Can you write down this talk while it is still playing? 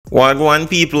Wagwan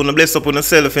people, no bless up on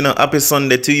yourself, happy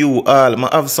Sunday to you all.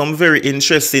 I have some very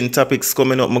interesting topics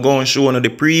coming up. I'm going to show you the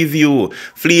preview.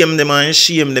 Flame them and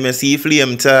shame them. You see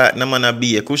flame talk, no man a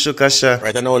be a kusha kasha.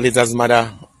 Right, I know Liz's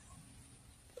mother,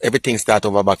 everything start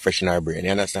over back fresh in her brain,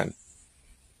 you understand?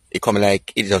 It come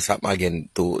like it just happened again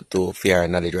to fear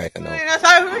and knowledge right now.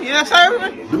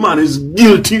 The man is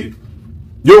guilty.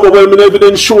 The overwhelming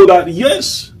evidence show that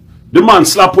yes, the man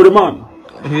slapped with the man.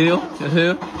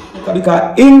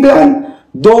 Because England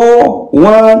don't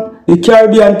want the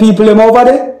Caribbean people them over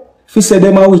there. If you say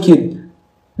them are wicked.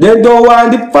 They don't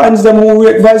want the fans them who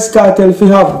rate Vybz Kartel if you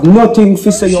have nothing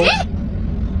to say.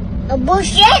 A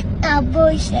bullshit, a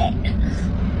bullshit,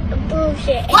 a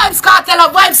bullshit. Vybz Kartel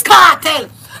or Vybz Kartel.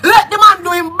 Let the man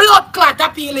do him blood clot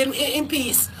appeal in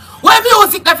peace. Where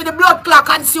music left for the blood clot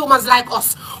consumers like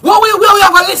us? Where we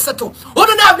are going to listen to? We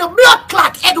don't have the blood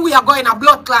clot head we are going a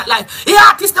blood clot life. The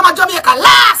artists them in Jamaica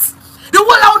last. The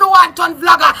whole of the one-ton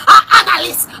vlogger and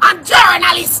analyst and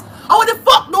journalist. How the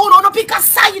fuck don't no pick a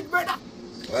side, brother?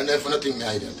 I never nothing me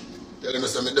hide that. Tell them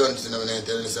some done,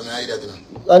 tell them some hide that,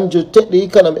 And you take the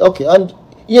economy, okay, and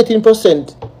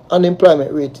 18%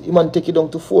 unemployment rate, you man take it down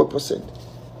to 4%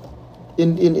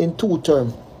 in 2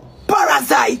 terms.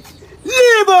 Parasite!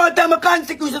 Leave out them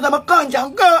consequences of my country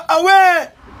and go away!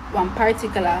 One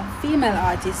particular female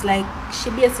artist, like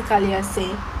she basically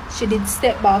say she did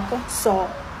step back, so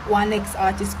one next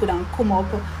artist couldn't come up,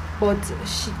 but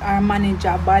her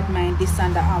manager bad mind this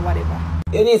and that and whatever.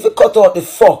 You need to cut out the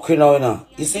fuck, you know.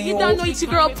 You see, you don't know it's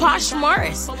your girl Posh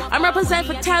Morris. I'm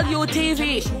representing for Tell You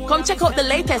TV. Come check out the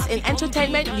latest in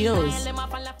entertainment news.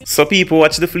 So people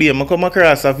watch the flame. I come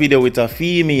across a video with a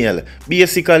female.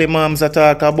 Basically, moms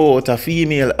talk about a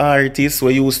female artist who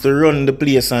used to run the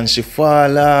place and she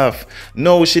fall off.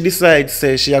 Now she decides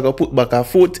say she a go put back her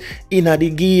foot in the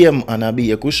game and a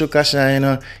be a kushukasha, you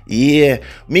know. Yeah.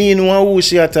 Meanwhile, who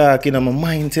she attack, you know, my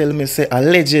mind tell me say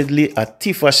allegedly a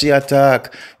Tifa she attack.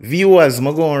 Viewers, I'm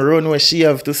going to run what she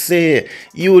have to say.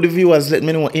 You the viewers, let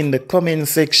me know in the comment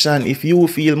section if you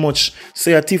feel much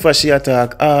say a Tifa she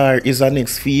attack or is a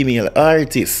next female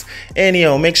artist.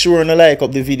 Anyhow, make sure to like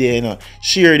up the video, you know.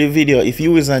 Share the video. If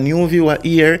you is a new viewer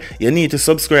here, you need to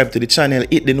subscribe to the channel,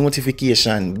 hit the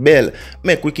notification bell.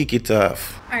 Make we kick it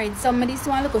off. Alright, some of this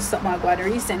one look at something I got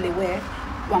recently where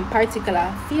one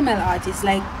particular female artist,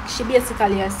 like she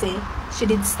basically say she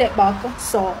did step back,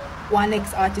 so one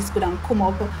next artist couldn't come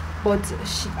up, but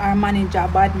her manager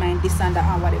bad mind this and that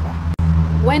and whatever.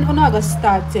 When you go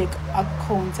start take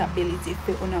accountability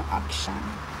for your action?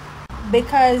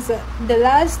 Because the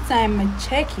last time I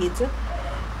check it,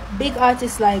 big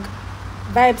artists like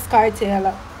Vybz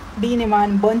Kartel, Beenie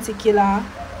Man, Bounty Killer,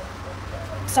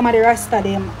 some of the rest of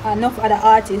them, enough other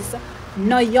artists,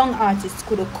 no young artists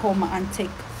could come and take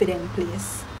for them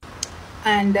place.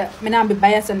 And I not be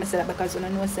biased on myself because you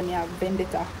know say me have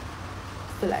vendetta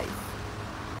for life.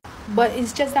 But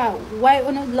it's just that why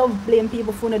you not love blame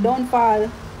people for no downfall?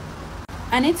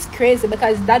 And it's crazy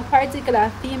because that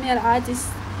particular female artist,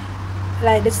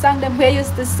 like the song them we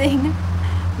used to sing,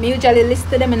 me usually listen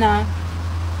to them in a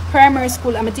primary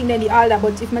school and I think they did all that,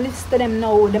 but if I listen to them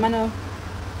now, them know.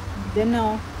 You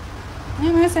know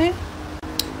what I say?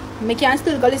 I can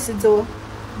still go listen to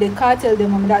the Kartel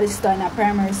them when I listen to in a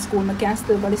primary school. I can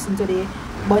still go listen to the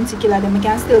Bounty Killer them. I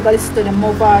can still go listen to the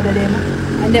M0ther them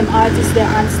and them artists there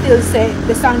and still say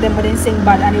the song them but then sing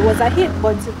bad and it was a hit.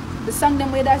 But the song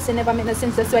them way that say never make no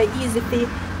sense. That's why easy for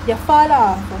you fall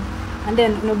off. And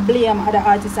then you know, blame other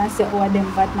artists and say, oh,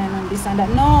 them bad man and this and that.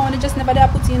 No, they just never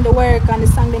put in the work and the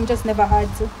song them just never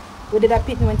had to. We did a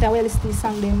pit when I listen to the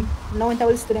song them. Now when I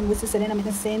listen to them, we say they don't make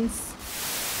no sense.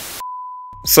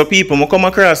 So people, I come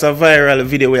across a viral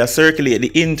video where I circulate the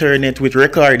internet with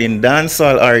recording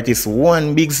dancehall artist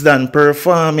Vybz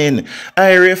performing.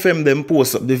 IRFM them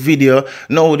post up the video.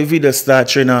 Now the video start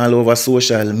trending all over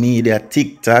social media,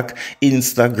 TikTok,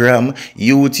 Instagram,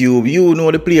 YouTube. You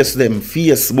know the place them,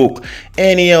 Facebook.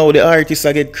 Anyhow, the artists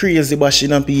I get crazy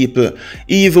bashing on people.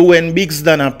 Even when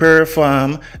Vybz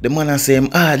perform, the man say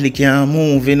him hardly can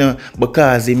move, you know,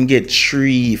 because him get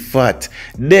 3 fat.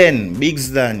 Then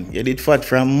Vybz, you did fat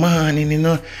from morning, you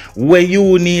know. What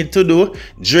you need to do,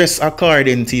 dress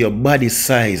according to your body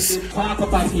size.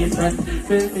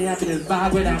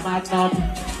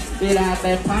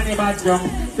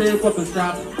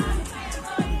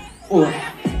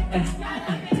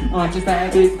 Oh, just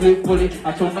like this clip bully.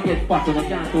 I told me get fat, I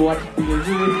can't do what you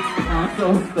I'm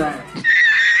so sad.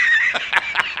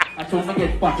 I told me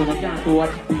get fat, I can't do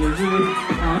what you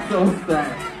I'm so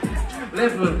sad.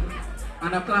 Listen.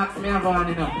 And the clocks me have on,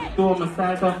 you know. Do my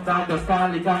style tough down, just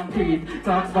call it concrete.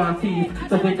 Clocks for teeth,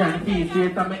 so they can feed.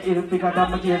 Straight on my ill figure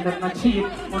that my game that's not cheap.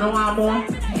 You don't want more?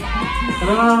 You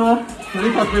don't want more? So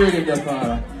this is really just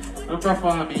for I'm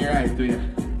performing right to you.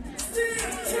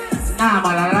 Nah,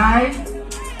 man, alright?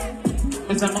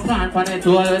 Mr. McCann, pan it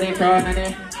already, crown on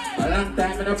it. A long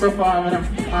time in the performing.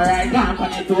 Alright, gone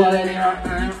pan it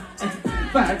already,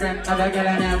 5 grand, never get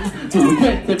on them.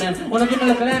 220 men. Wanna give me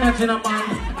a little energy, no man.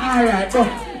 Alright, bro.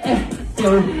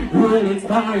 Yo, rolling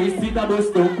stars, see the bus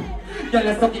too. Girl,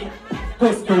 let's talk it.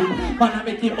 Costume. Man, I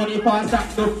make money fast at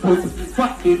the foot.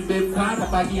 Fuck this big car,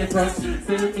 Papa get rush.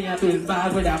 Sell me a biz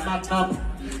bag with a magnum.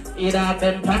 Eat up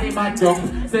them panty man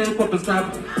drum. Sell couple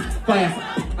strap. Fire.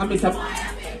 I miss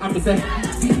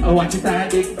oh, watch this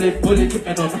side, big split, bullet, keep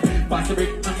it up. Pass the brick,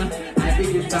 I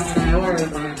think it's down in the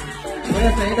world, man.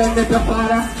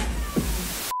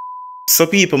 So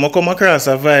people, I come across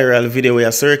a viral video where I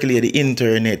circulate the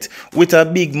internet with a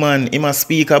big man. He must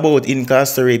speak about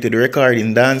incarcerated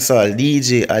recording dancehall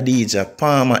DJ Adidja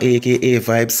Palmer aka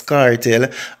Vybz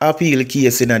Kartel appeal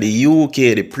case in the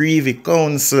UK, the Privy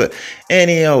Council.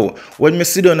 Anyhow, when me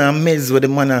sit down and mess with the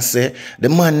man say, the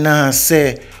man now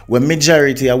say when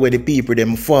majority of where the people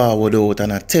them forward out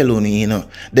and I tell you know,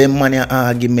 them man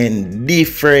argument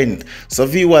different. So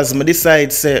viewers, me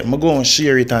decide say I'm going to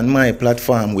share it on my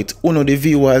platform with uno the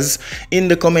viewers in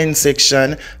the comment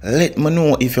section. Let me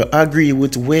know if you agree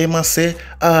with what I say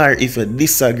or if you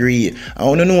disagree. I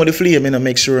want to know the flame and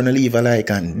make sure you leave a like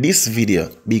on this video.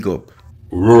 Big up.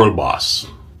 Rural boss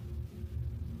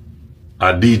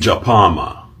Adidja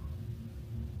Palmer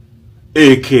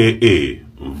aka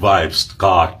Vybz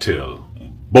Kartel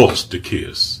bust the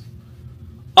case.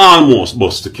 Almost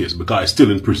bust the case because he's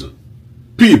still in prison.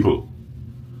 People,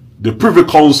 the Privy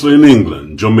Council in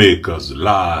England, Jamaica's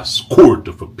last court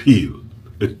of appeal,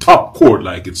 the top court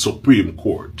like its Supreme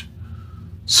Court,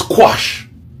 squash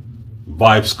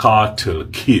Vybz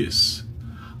Kartel case.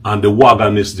 And the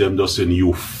wagonists them just in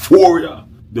euphoria.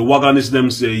 The wagonists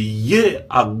them say, yeah,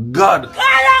 God.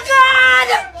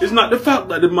 It's not the fact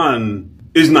that the man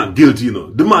is not guilty, you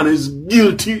know. The man is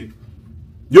guilty.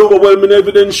 The overwhelming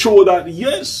evidence show that,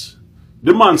 yes,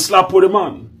 the man slapped with the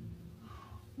man.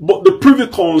 But the Privy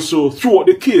Council threw out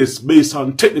the case based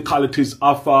on technicalities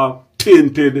of a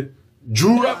tainted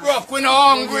juror. We're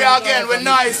not hungry again, we're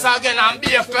nice again, and be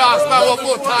fast, now we're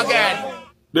good again.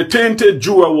 The tainted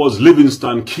juror was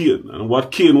Livingston Kane, and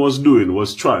what Kane was doing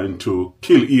was trying to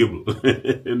kill evil.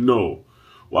 No.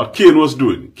 What Kane was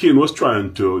doing, Kane was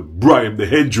trying to bribe the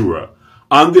head juror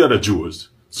and the other jurors.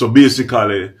 So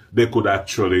basically, they could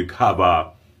actually have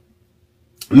a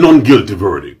non-guilty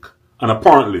verdict. And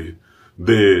apparently,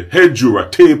 the head juror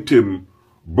taped him,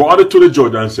 brought it to the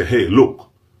judge and said, hey,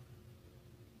 look,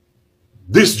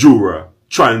 this juror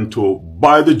trying to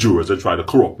buy the jurors and try to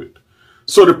corrupt it.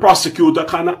 So the prosecutor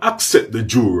kind of accept the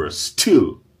juror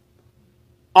still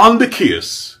on the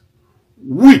case,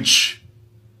 which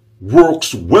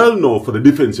works well now for the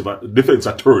defense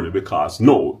attorney because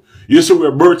no, you see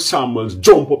where Bert Samuels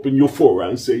jump up in euphoria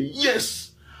and say,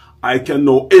 yes, I can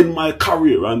now end my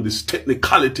career on this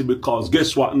technicality because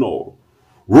guess what now?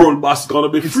 World Boss gonna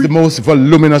be free. It's the most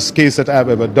voluminous case that I've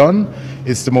ever done.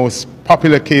 It's the most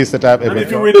popular case that I've ever done. And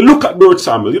if you really look at Bert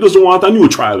Samuels, he doesn't want a new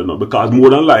trial, you know, because more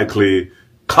than likely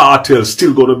Kartel's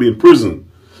still gonna be in prison.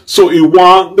 So he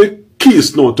want the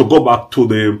case now to go back to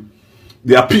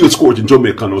the appeals court in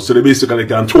Jamaica now, so they basically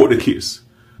can throw the case.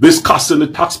 This costing the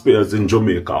taxpayers in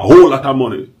Jamaica a whole lot of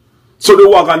money. So the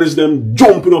wagonists them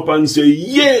jumping up and say,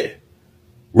 yeah,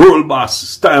 Roll Boss,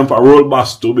 it's time for Roll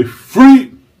Boss to be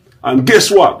free. And guess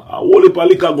what? A whole heap of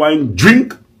liquor go and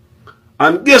drink.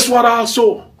 And guess what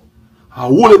also? A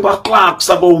whole heap of clocks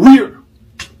are go wear.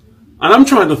 And I'm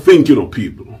trying to think, you know,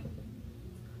 people.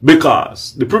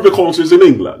 Because the Privy Council is in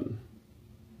England.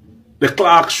 The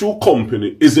Clark Shoe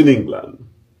Company is in England.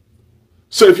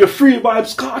 So if you're free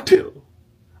Vybz Kartel,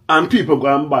 and people go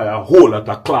and buy a whole lot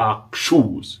of Clark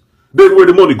shoes, then where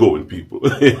the money going, people?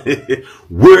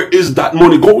 Where is that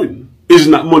money going?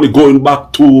 Isn't that money going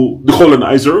back to the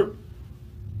colonizer?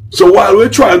 So while we're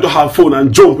trying to have fun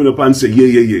and jumping up and say,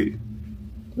 yeah,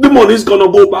 the money is going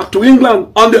to go back to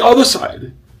England on the other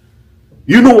side.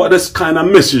 You know what this kind of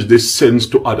message this sends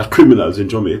to other criminals in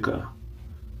Jamaica?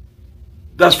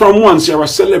 That's from once you're a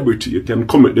celebrity, you can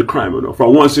commit the crime. You know?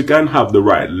 From once you can have the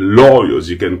right lawyers,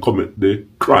 you can commit the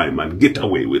crime and get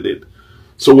away with it.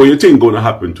 So what you think going to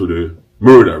happen to the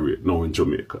murder rate now in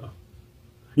Jamaica?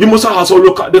 You must also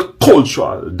look at the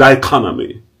cultural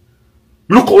dichotomy.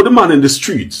 Look how the man in the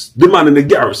streets, the man in the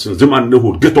garrisons, the man in the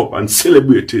hood get up and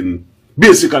celebrating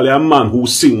basically a man who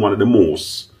sing one of the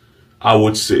most I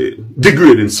would say,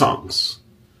 degrading songs.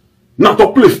 Not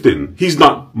uplifting. He's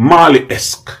not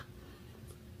Marley-esque.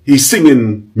 He's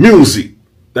singing music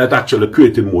that actually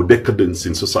creating more decadence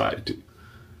in society.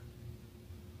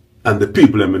 And the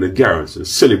people in the garrison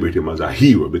celebrate him as a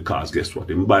hero because guess what?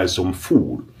 He buys some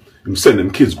food. He send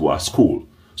them kids go to school.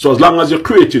 So as long as you're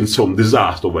creating some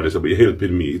disaster over this, you're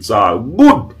helping me, it's all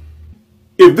good.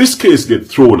 If this case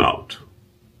gets thrown out,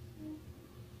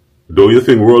 do you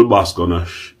think World Boss gonna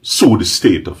sue the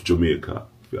state of Jamaica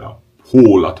for a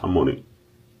whole lot of money?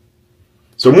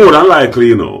 So more than likely,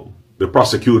 you know, the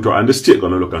prosecutor and the state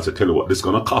gonna look and say, tell you what, this is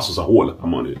gonna cost us a whole lot of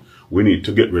money. We need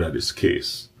to get rid of this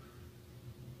case.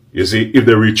 You see, if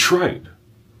they retried,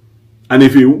 and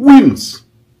if he wins,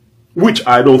 which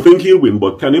I don't think he'll win,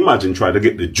 but can you imagine trying to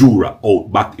get the juror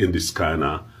out back in this kind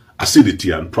of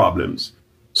acidity and problems?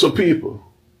 So people,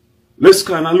 let's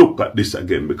kind of look at this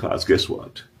again, because guess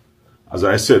what? As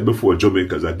I said before,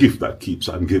 Jamaica is a gift that keeps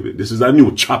on giving. This is a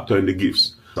new chapter in the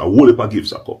gifts. A whole heap of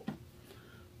gifts are up.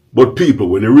 But people,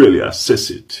 when you really assess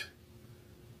it,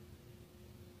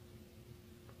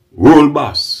 World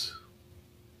Boss,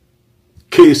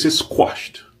 case is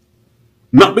squashed.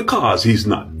 Not because he's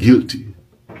not guilty.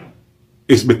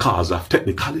 It's because of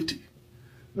technicality.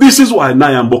 This is why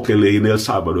Nayib Bukele in El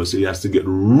Salvador says he has to get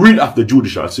rid of the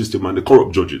judicial system and the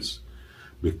corrupt judges.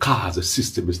 Because the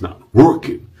system is not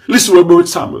working. Listen to what Bert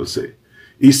Samuel say.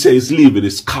 He says he's leaving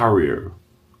his career,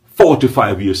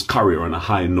 45 years career on a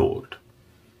high note.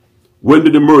 When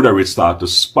did the murder rate start to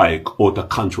spike out of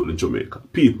control in Jamaica?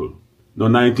 People, the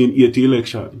 1980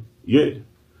 election. Yeah.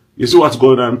 You see what's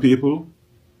going on, people?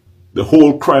 The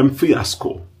whole crime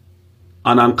fiasco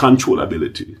and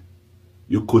uncontrollability,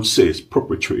 you could say, is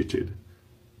perpetrated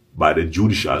by the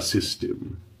judicial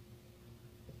system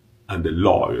and the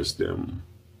lawyers them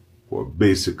who are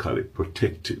basically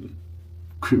protecting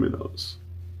criminals.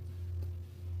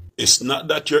 It's not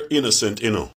that you're innocent,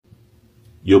 you know.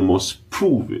 You must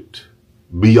prove it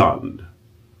beyond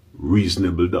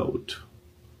reasonable doubt.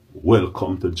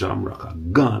 Welcome to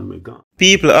Jamrock. Gone, me gone.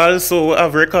 People also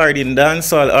have recording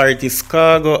dancehall artist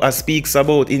Cargo as speaks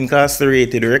about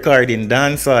incarcerated recording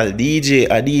dancehall DJ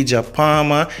Adidja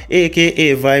Palmer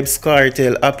aka Vybz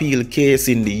Kartel appeal case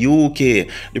in the UK.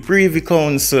 The Privy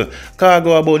Council,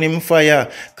 Cargo about him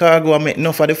fire. Cargo make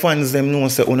enough of the fans them know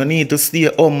say you need to stay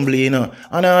humble, you know.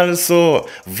 And also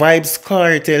Vybz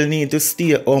Kartel need to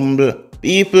stay humble.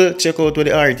 People, check out what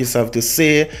the artists have to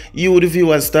say. You, the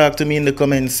viewers, talk to me in the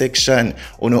comment section.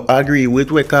 You no agree with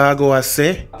what Cargo has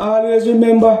say? Always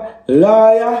remember,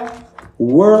 lawyer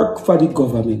work for the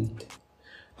government.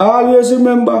 Always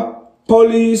remember,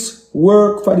 police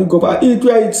work for the government. Eat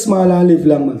right small and live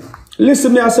long, man.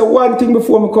 Listen, me I say one thing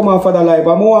before me come off of the live.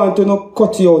 I want to not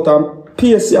cut you out and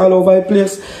paste you all over the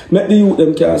place. Make the youth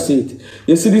them can see it.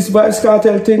 You see this Vybz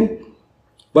Kartel thing?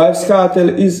 Vybz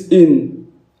Kartel is in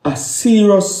a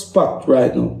serious spot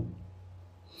right now.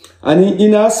 And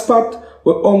in a spot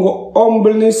where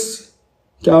humbleness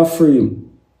can free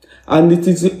him. And it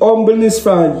is the humbleness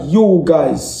from you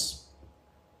guys.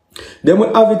 Them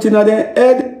will have it in their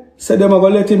head, say them are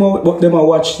going to let him out, but them will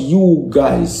watch you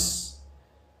guys.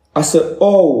 I said,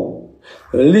 oh,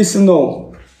 listen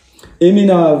now. Him in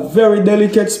a very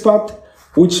delicate spot,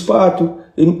 which part,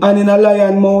 him and in a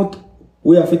lion mouth,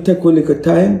 we have to take a little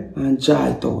time and jar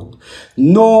it out.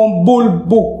 No bull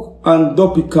book and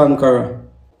dopey conqueror.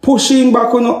 Pushing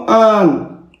back on your hand.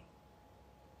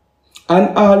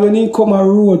 And all when he come a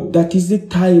road, that is the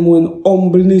time when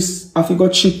humbleness have to go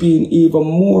chip in even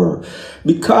more.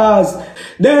 Because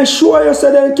they sure you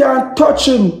say they can't touch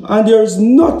him and there's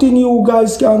nothing you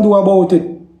guys can do about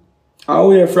it.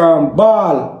 Away from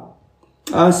ball.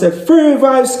 And say free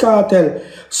Vybz Kartel.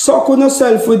 Suck on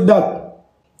yourself with that.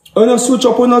 You no switch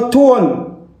up on your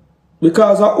tone.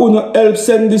 Because you no help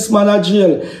send this man to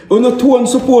jail. You no tone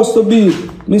supposed to be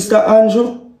Mr.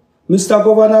 Andrew, Mr.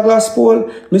 Governor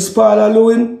Glasspool, Miss Paula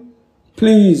Lewin.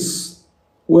 Please,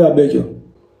 we I beg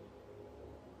you.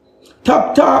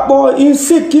 Tap boy, he's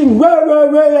sick him.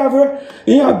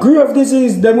 He a grave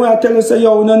disease. Then when I tell you say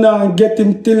yo, no, get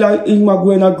him till he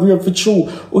go in a grave for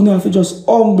true. You have to just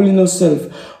humble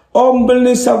yourself.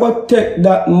 Humbleness have to take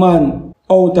that man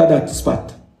out of that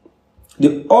spot.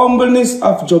 The humbleness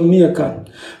of Jamaica.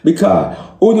 Because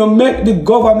when you make the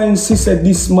government see that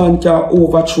this man can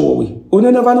overthrow you. You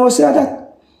never know say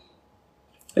that.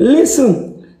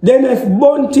 Listen. Then if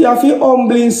Bounty have to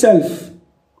humble himself.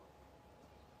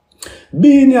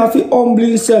 Being have to humble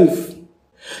himself.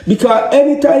 Because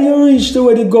anytime you reach to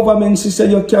where the government see that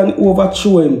you can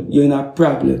overthrow him, you're in a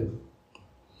problem.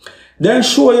 Then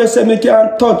show you say me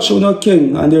can't touch you no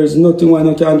king and there is nothing one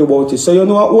you can do about it. So you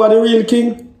know who are the real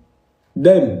king?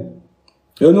 Them.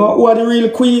 You know who are the real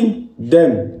queen?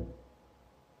 Them.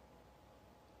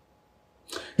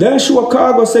 Then show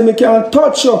cargo say me can't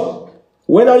touch you.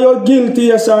 Whether you're guilty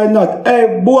yes or not.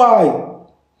 Hey boy.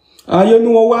 And you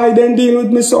know why they deal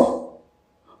with me so?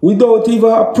 Without even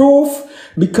a proof.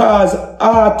 Because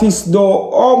artists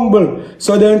don't humble.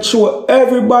 So they throw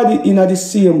everybody in the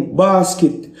same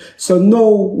basket. So now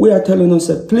we are telling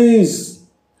us, please,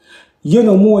 you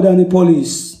know more than the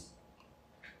police.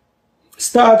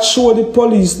 Start show the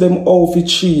police them how to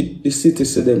treat the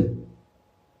citizens them.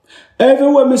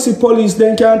 Everywhere me see police,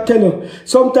 then can tell you.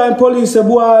 Sometimes police say,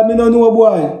 boy, me no know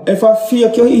boy. If I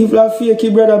fake you, evil I fake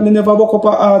you, brother, me never walk up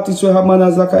an artist with a man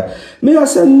as like a... Me I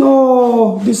say,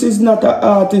 no, this is not an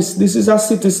artist. This is a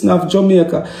citizen of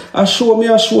Jamaica. I show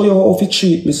you how to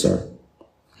treat me, sir.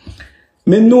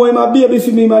 Me know him a baby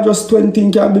for me, I just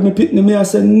 20 can be me pitney. Me I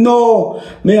say, no,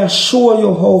 me I show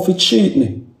you how to treat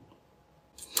me.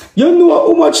 You know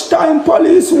how much time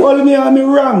police hold me and me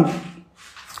wrong.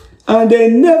 And they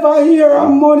never hear a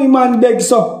money man beg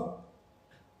so.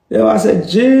 They will say,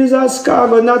 Jesus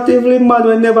cargo, not even man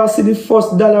will never see the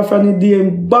first dollar from the day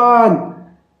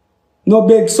born. No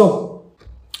beg so.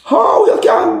 How you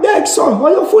can beg so? How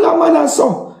you full of manners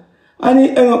so? And he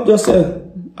end up just say,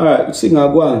 alright, sing a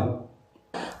go on.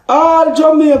 All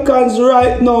Jamaicans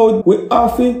right now, we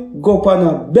have to go on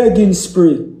a begging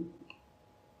spree.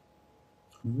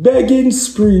 Begging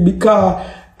spree because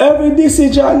every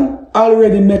decision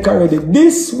already make already.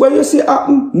 This what you see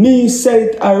happen, me say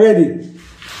it already.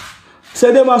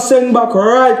 So them are send back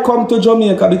right come to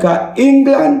Jamaica because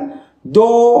England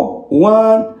don't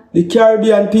want the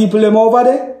Caribbean people them over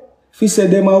there. If you say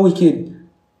them are wicked.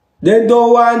 They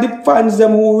don't want the fans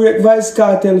them who rate Vybz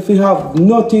Kartel if you have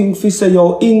nothing if you say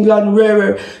yo England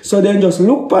rare. So then just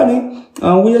look on it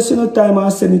and waste no time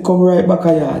and send you come right back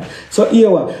a yard. So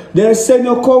here they send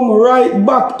you come right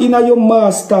back in your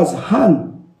master's hand.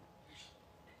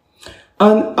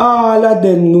 And all of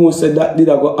them know said that did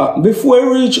go happen. Before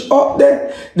you reach up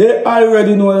there, they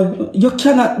already know you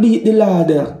cannot beat the law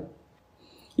there.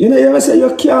 You know, you ever say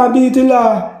you can't beat the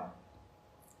law.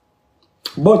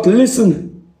 But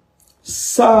listen,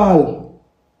 Saul,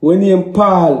 when he and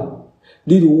Paul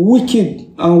did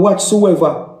wicked and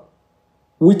whatsoever,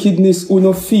 wickedness will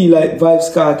not feel like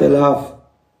Vybz Kartel have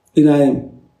in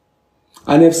him.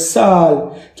 And if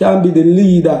Saul can be the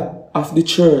leader of the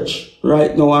church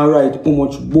right now and write how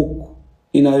much book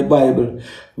in the Bible,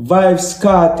 Vybz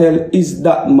Kartel is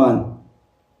that man.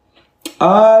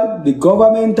 All the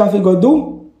government have to go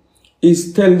do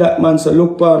is tell that man, so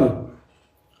look for me,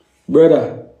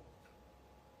 brother,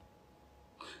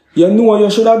 you know you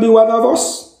should have been one of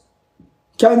us.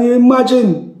 Can you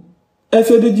imagine if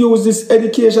you did use this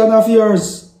education of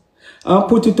yours and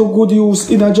put it to good use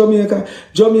in a Jamaica?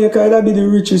 Jamaica would be the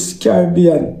richest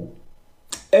Caribbean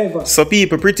ever. So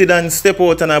people pretty than step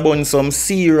out and burn some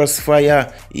serious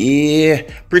fire. Yeah,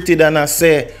 pretty than I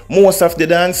say, most of the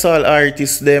dancehall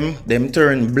artists them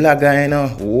turn blagger, you know.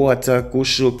 What a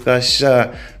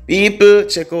kushukasha. People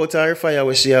check out our fire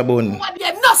where she a burn.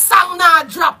 No song now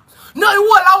drop. No, you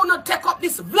all want to take up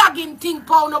this vlogging thing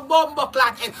for no bumbo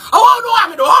clat. And I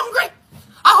want to know I'm hungry.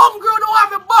 I'm hungry, you don't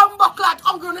want me bumbo clat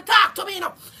hungry to talk to me, you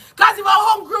know. Because if I'm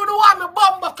hungry, you don't want me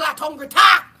bumbo clat hungry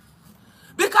talk.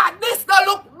 Because this don't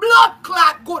look blood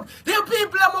clot good. The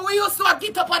people we used to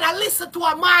get up and listen to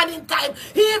a morning time,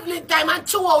 evening time and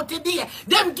chew out the day.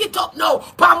 Them get up now,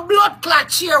 pan blood clot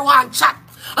cheer one chat.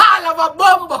 All of a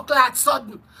bumbo clot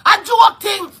sudden. A joke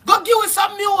thing, go give us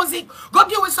some music, go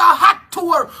give us a hot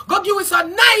tour, go give us a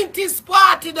 90s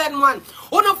party then man.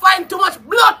 You don't find too much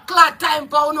blood clot time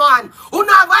for one. You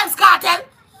know Vybz Kartel?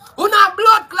 You know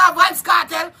blood clot Vybz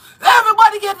Kartel?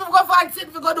 Everybody get to go find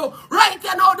shit we go do. Right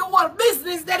here now the whole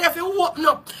business that if you open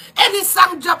up. Any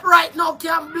song drop right now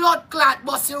can blood clot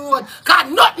bust the road. Cause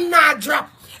nothing now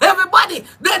drop. Everybody,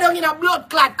 they don't in a blood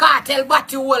clot cartel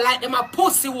body hole like them a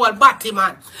pussy hole body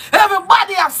man.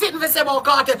 Everybody have seen this about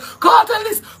cartel. Cartel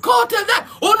this, cartel that.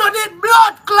 Who no did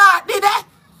blood clot, did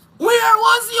they? Where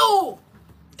was you?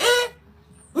 Eh?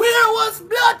 Where was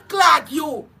blood clot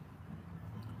you?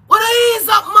 When I ease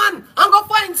up man and go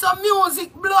find some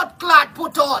music blood clot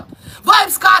put out.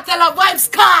 Vybz Kartel or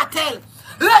Vybz Kartel.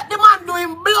 Let the man do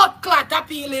him blood clot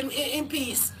appeal in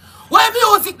peace. Where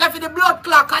music that for the blood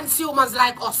clot consumers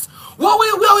like us? Where we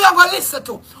are going to listen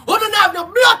to? We don't have no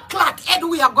blood clot head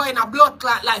we are going a blood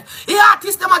clot life. The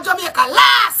artists them at Jamaica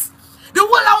last. The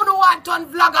whole of the one-ton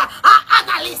vlogger and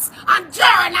analyst and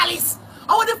journalist. And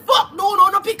what the fuck do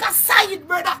you no pick a side,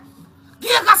 brother? You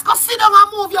guys go sit down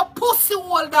and move your pussy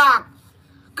hole down.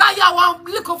 Because you want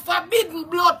little forbidden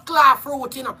blood clot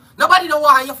fruit, you know. Nobody don't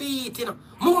want you to eat, you know.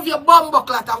 Move your bumbo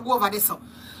clot and go over this. So.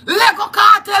 Lego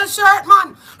cartel shirt,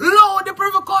 man. Load the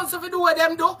Privy Council to do what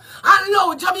them do. And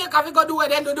load Jamaica to go do what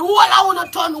them do. The whole I want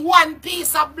to turn one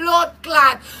piece of blood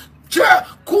clot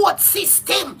court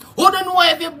system. Who don't know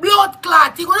if your blood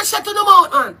clot, you gonna shut to the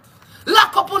mouth, man.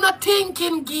 Lock up on a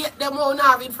thinking gate them on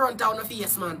have in front of the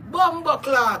face, man. Bumbo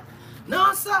clot.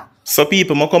 No, sir. So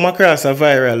people, I come across a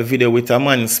viral video with a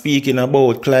man speaking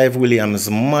about Clive Williams'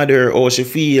 mother, how she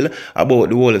feel about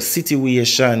the whole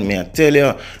situation. Me I tell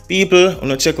you, people,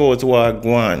 wanna check out what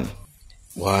go on.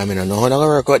 Well, I mean, I know how to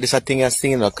work out this thing as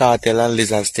thing, you know, cartel and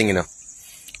Lizard's thing, you know.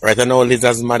 Right now,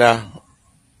 Lizard's mother,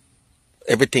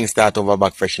 everything start over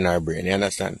back fresh in her brain, you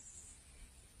understand?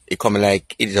 It come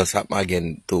like it just happen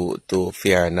again to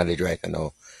fear and knowledge right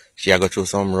now. She go through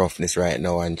some roughness right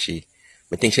now, and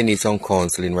I think she needs some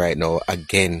counseling right now,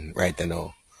 again, right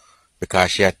now.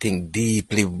 Because she think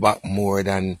deeply back more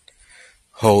than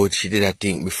how she did that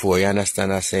thing before. You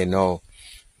understand? I say, no,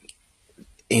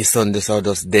 his son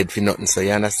just dead for nothing. So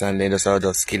you understand? They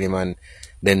just kill him and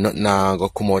then nothing go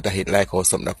come out of it like how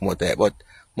something come out of it. But,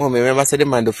 mommy, remember I said the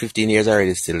man do 15 years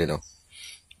already still, you know.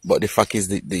 But the fact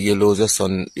is, you lose your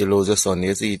son,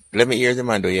 you see, 11 years the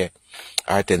man do, yeah.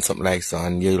 Or 10 something like so,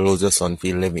 and you lose your son for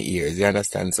 11 years. You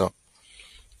understand? So,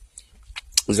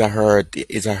 it's a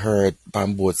hurt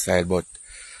on both sides, but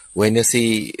when you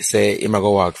say him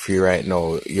go walk free right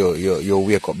now, you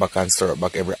wake up back and stir up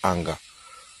back every anger.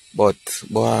 But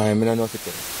boy, I don't know if it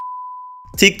is.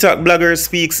 TikTok blogger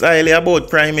speaks highly about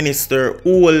Prime Minister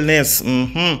Holness.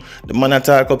 The man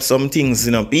talk up some things,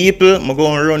 you know. People, I'm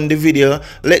going to run the video.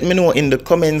 Let me know in the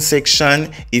comment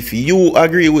section if you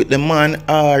agree with the man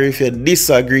or if you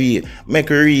disagree. Make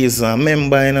a reason.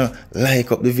 Remember, you know,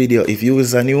 like up the video. If you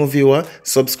is a new viewer,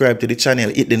 subscribe to the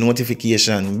channel, hit the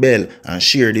notification bell and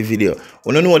share the video.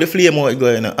 You don't know the flame out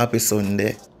going on happy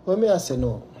Sunday. What me I say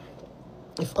no?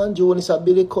 If Andrew wants to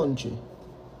build a country,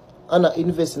 and I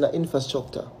invest in the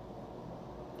infrastructure,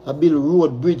 I build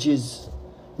road, bridges,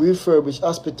 refurbish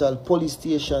hospital, police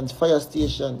stations, fire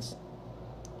stations.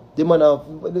 They wanna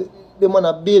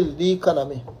build the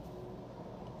economy.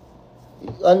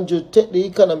 And you take the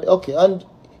economy, okay, and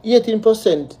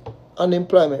 18%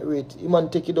 unemployment rate, you man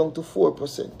take it down to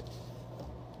 4%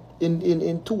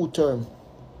 in 2 terms.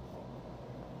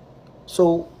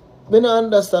 So, when I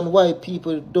understand why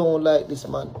people don't like this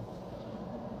man.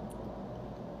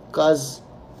 Because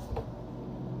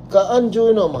Andrew,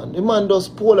 you know, man, the man does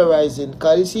polarizing.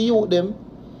 Because you see the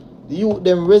youth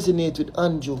them resonate with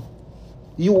Andrew.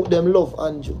 Youth them love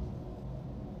Andrew.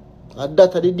 And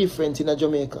that's the difference in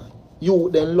Jamaica.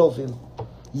 Youth them love him.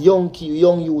 Young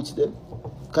youths them.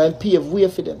 Can pave way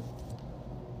for them.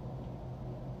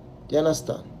 You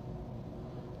understand?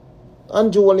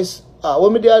 Andrew one is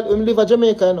when we live in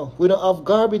Jamaica, you know, we don't have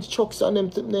garbage trucks on them,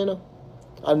 you know.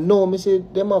 And now, me say,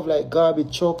 them have like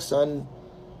garbage trucks and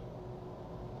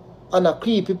a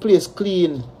creepy place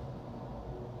clean.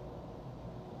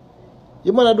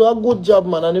 You man do a good job,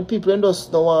 man, and the people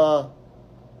just don't want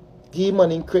to give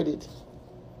man credit.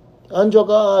 Andrew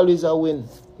got always a win.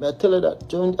 I tell you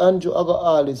that. Andrew got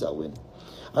always a win.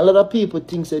 A lot of people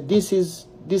think that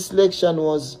this election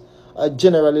was a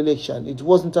general election. It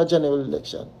wasn't a general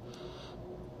election.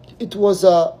 It was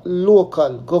a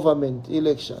local government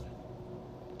election.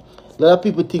 A lot of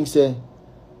people think say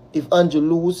if Andrew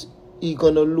lose, he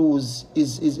gonna lose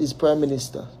his prime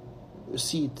minister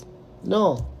seat.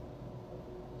 No.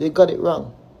 They got it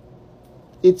wrong.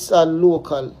 It's a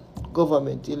local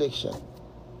government election.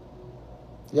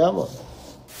 Yeah, man.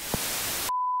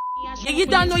 Yeah, you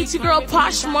don't know it's your girl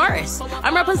Posh Morris.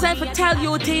 I'm representing for Tell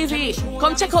You TV.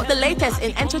 Come check out the latest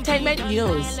in entertainment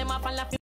news.